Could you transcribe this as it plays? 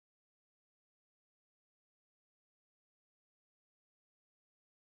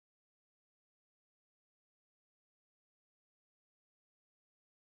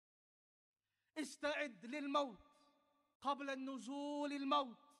استعد للموت قبل نزول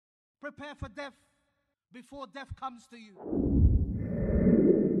الموت. Prepare for death before death comes to you.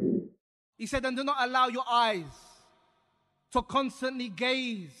 He said, and do not allow your eyes to constantly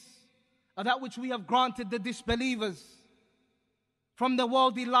gaze at that which we have granted the disbelievers from the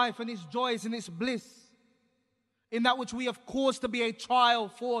worldly life and its joys and its bliss, in that which we have caused to be a trial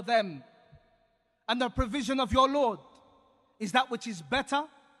for them. And the provision of your Lord is that which is better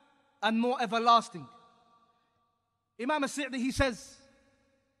and more everlasting. Imam al-Sa'di, he says,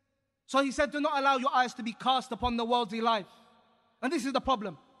 so he said, do not allow your eyes to be cast upon the worldly life. And this is the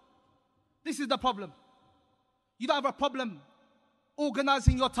problem. This is the problem. You don't have a problem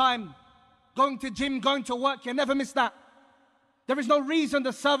organizing your time, going to gym, going to work. You never miss that. There is no reason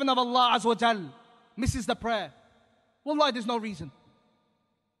the servant of Allah Azza wa Jal misses the prayer. Wallahi, there's no reason.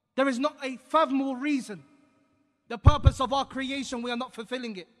 There is not a fathomable reason. The purpose of our creation, we are not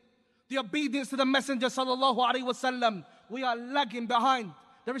fulfilling it. The obedience to the Messenger sallallahu alaihi wasallam, we are lagging behind.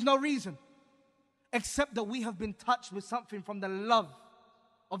 There is no reason, except that we have been touched with something from the love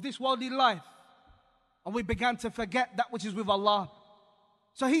of this worldly life, and we began to forget that which is with Allah.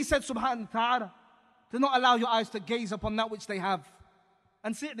 So he said, subhanahu wa ta'ala, do not allow your eyes to gaze upon that which they have.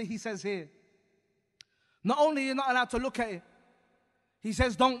 And certainly he says here, not only you're not allowed to look at it, he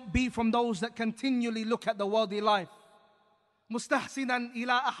says, don't be from those that continually look at the worldly life. مستحسنا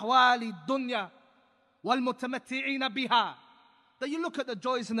إلى أحوال الدنيا والمتمتعين بها. That you look at the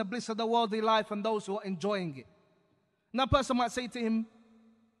joys and the bliss of the worldly life and those who are enjoying it. Now a person might say to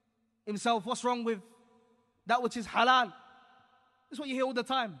himself, what's wrong with that which is halal? That's what you hear all the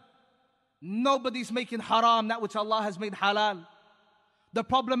time. Nobody's making haram that which Allah has made halal. The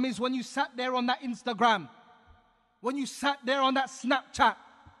problem is when you sat there on that Instagram, when you sat there on that Snapchat,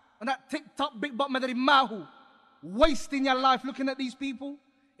 and that TikTok, Big Bot Madari Mahu, wasting your life looking at these people,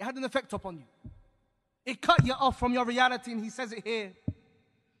 it had an effect upon you. It cut you off from your reality, and he says it here.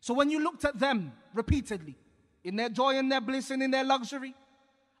 So when you looked at them repeatedly, in their joy and their bliss and in their luxury,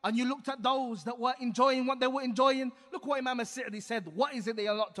 and you looked at those that were enjoying what they were enjoying, look what Imam al-Sa'di said. What is it they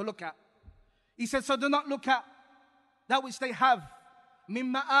are not to look at? He said, so do not look at that which they have.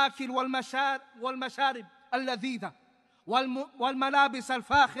 من مآكل والمشارب اللذيذة والملابس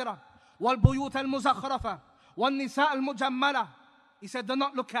الفاخرة والبيوت المزخرفة والنساء المجملة. He said, do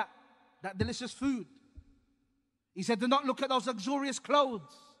not look at that delicious food. He said, do not look at those luxurious clothes,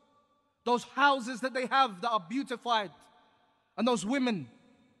 those houses that they have that are beautified, and those women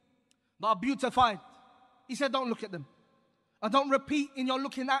that are beautified. He said, don't look at them. And don't repeat in your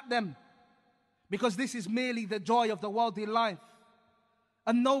looking at them, because this is merely the joy of the worldly life.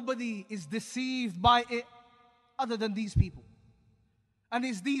 And nobody is deceived by it other than these people. And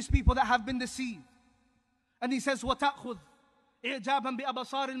it's these people that have been deceived. And he says, وَتَأْخُذْ إِعْجَابًا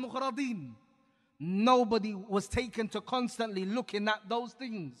بِأَبَصَارِ الْمُغْرَضِينَ. Nobody was taken to constantly looking at those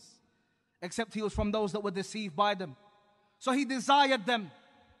things, except he was from those that were deceived by them. So he desired them.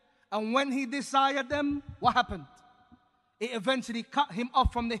 And when he desired them, what happened? It eventually cut him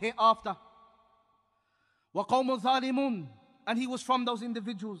off from the hereafter. وَقَوْمُ ظَالِمُونَ. And he was from those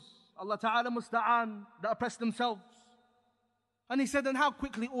individuals, Allah Ta'ala musta'an, that oppressed themselves. And he said, and how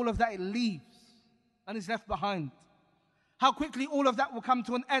quickly all of that it leaves and is left behind. How quickly all of that will come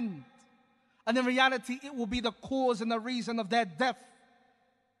to an end. And in reality, it will be the cause and the reason of their death.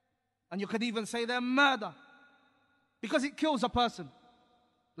 And you could even say their murder. Because it kills a person.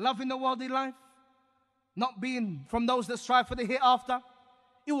 Loving the worldly life, not being from those that strive for the hereafter,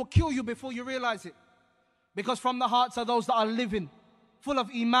 it will kill you before you realize it. Because from the hearts are those that are living, full of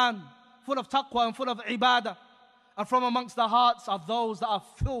iman, full of taqwa and full of ibadah. And from amongst the hearts are those that are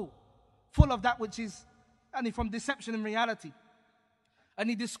full of that which is from deception and reality. And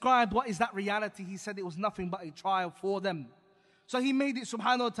he described what is that reality. He said it was nothing but a trial for them. So he made it,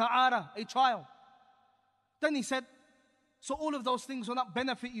 subhanahu wa ta'ala, a trial. Then he said, so all of those things will not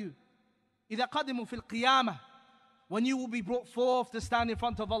benefit you. إِذَا قَدِمُوا فِي الْقِيَامَةِ. When you will be brought forth to stand in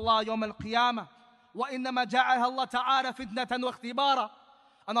front of Allah, يوم القيامة. وَإِنَّمَا جَعَلَهَا اللَّهُ تَعَالَى فِتْنَةً وَاخْتِبَارًا.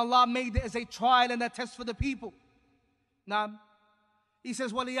 And Allah made it as a trial and a test for the people. Now, he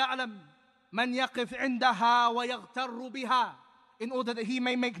says, وَلِيَعْلَمْ مَنْ يَقِفْ عِنْدَهَا وَيَغْتَرُّ بِهَا. In order that he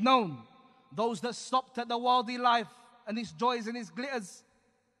may make known those that stopped at the worldly life and its joys and its glitters,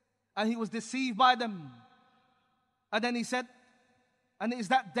 and he was deceived by them. And then he said, and it is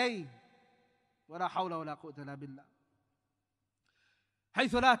that day, وَلَا حَوْلَ وَلَا قُوَّةَ إِلَّا بِاللَّهِ,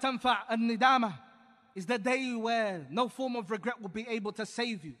 حَيْثُ لَا تَنْفَعْ النِّدَامَةِ, is the day where no form of regret will be able to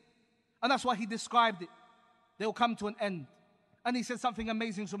save you. And that's why he described it. They will come to an end. And he said something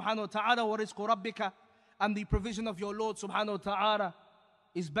amazing, subhanahu wa ta'ala, وَرِزْقُ رَبِّكَ, and the provision of your Lord, subhanahu wa ta'ala,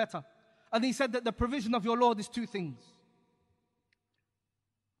 is better. And he said that the provision of your Lord is two things.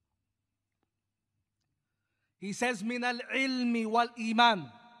 He says, min al-ilmi wal-iman,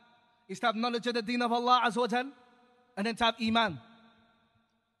 is to have knowledge of the deen of Allah Azza wa Jal, and then to have iman.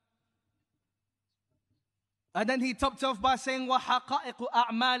 And then he topped off by saying, وَحَقَائِقُ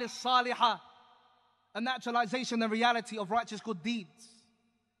أَعْمَالِ الصَّالِحَةِ, an actualization and reality of righteous good deeds.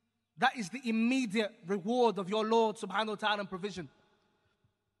 That is the immediate reward of your Lord subhanahu wa ta'ala and provision.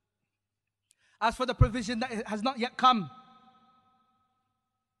 As for the provision that has not yet come,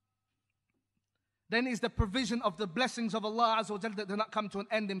 then is the provision of the blessings of Allah Azza wa Jalla that do not come to an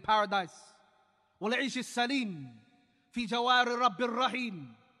end in paradise. وَالْعِيشِ السَّلِيمِ فِي جَوَارِ رَبِّ الرَّحِيمِ,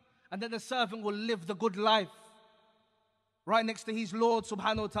 and that the servant will live the good life right next to his Lord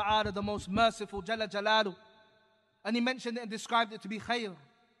subhanahu wa ta'ala, the most merciful, Jalla Jalalu. And he mentioned it and described it to be khayr.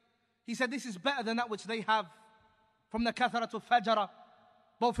 He said this is better than that which they have from the katharatu fajara,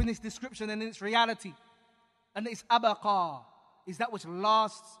 both in its description and in its reality. And its abaqa is that which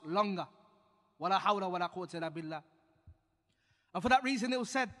lasts longer. وَلَا حَوْلَ وَلَا قُوَّةَ إِلَّا بِاللَّهِ. And for that reason it was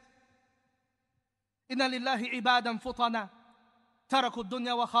said, إِنَّ لِلَّهِ عِبَادًا فُطَنًا تَرَكُوا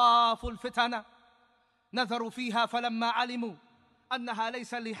الدُّنْيَا وَخَافُوا الْفِتَنَ نَذَرُوا فِيهَا فَلَمَّا عَلِمُوا أَنَّهَا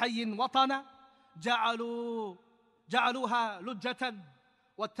لَيْسَ لِحَيٍّ وَطَنًا جَعَلُوهَا لُجَّةً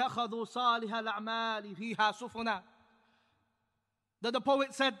وَاتَّخَذُوا صَالِحَ الْأَعْمَالِ فِيهَا سُفُنًا. That the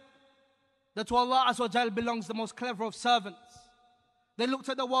poet said that to Allah Azza wa Jal belongs the most clever of servants. They looked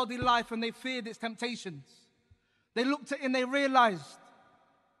at the worldly life and they feared its temptations. They looked at it and they realized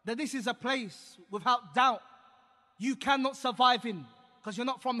that this is a place without doubt you cannot survive in, because you're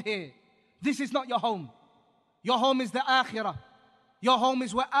not from here. This is not your home. Your home is the akhirah. Your home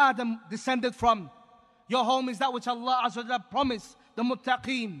is where Adam descended from. Your home is that which Allah Azza wa Jalla promised the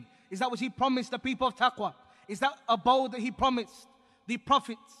muttaqeen. Is that which He promised the people of taqwa. Is that abode that He promised the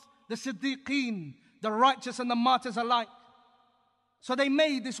prophets, the siddiqeen, the righteous and the martyrs alike. So they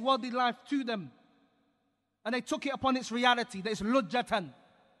made this worldly life to them. And they took it upon its reality, that is lujjatan.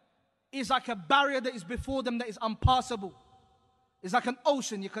 It's like a barrier that is before them that is unpassable. It's like an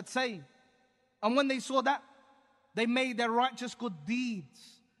ocean, you could say. And when they saw that, they made their righteous good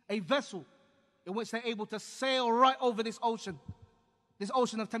deeds a vessel in which they're able to sail right over this ocean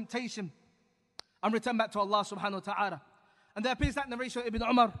of temptation, and return back to Allah subhanahu wa ta'ala. And there appears that narration of Ibn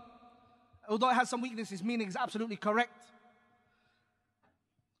Umar, although it has some weaknesses, meaning is absolutely correct.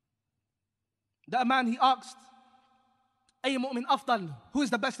 That a man, he asked, أي مؤمن أفضل, who is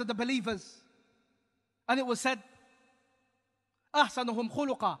the best of the believers? And it was said, أحسنهم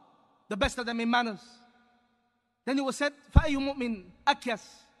خلقا, the best of them in manners. Then it was said, فأي مؤمن أكيس,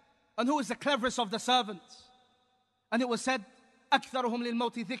 and who is the cleverest of the servants? And it was said, أكثرهم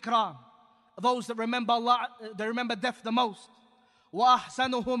للموت ذكرا, those that remember Allah, they remember death the most.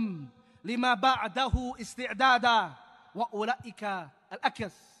 وأحسنهم لما بعده استعدادا وأولئك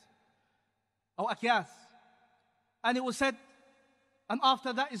الأكيس أو أكياس. And it was said, and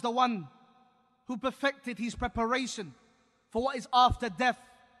after that is the one who perfected his preparation for what is after death.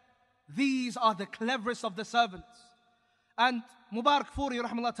 These are the cleverest of the servants. And Mubarak Furi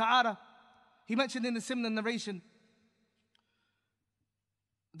rahimahullah ta'ala, he mentioned in the similar narration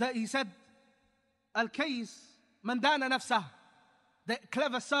that he said, Al-Kays man dana nafsah, the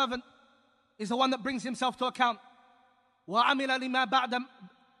clever servant is the one that brings himself to account. وَعَمِلَ لِمَا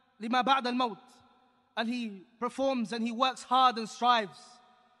بَعْدَ الْمَوْتِ, and he performs and he works hard and strives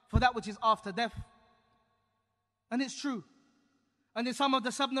for that which is after death. And it's true. And in some of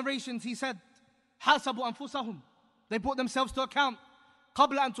the sub-narrations he said, حَاسَبُوا أَنفُسَهُمْ, they brought themselves to account.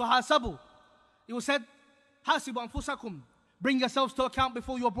 قَبْلَ أَن تُحَاسَبُوا, it was said, حَاسِبُوا أَنفُسَكُمْ, bring yourselves to account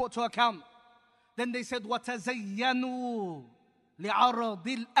before you are brought to account. Then they said, وَتَزَيَّنُوا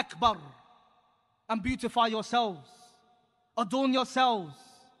لِعَرَضِ الْأَكْبَرِ, and beautify yourselves, adorn yourselves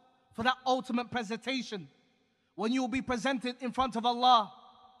for that ultimate presentation when you will be presented in front of Allah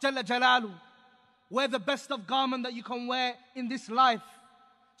Jalla Jalalu. Wear the best of garment that you can wear in this life,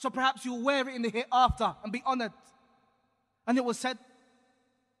 so perhaps you'll wear it in the hereafter and be honored. And it was said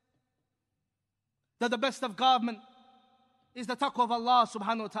that the best of garment is the taqwa of Allah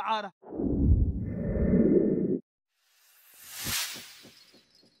subhanahu wa ta'ala.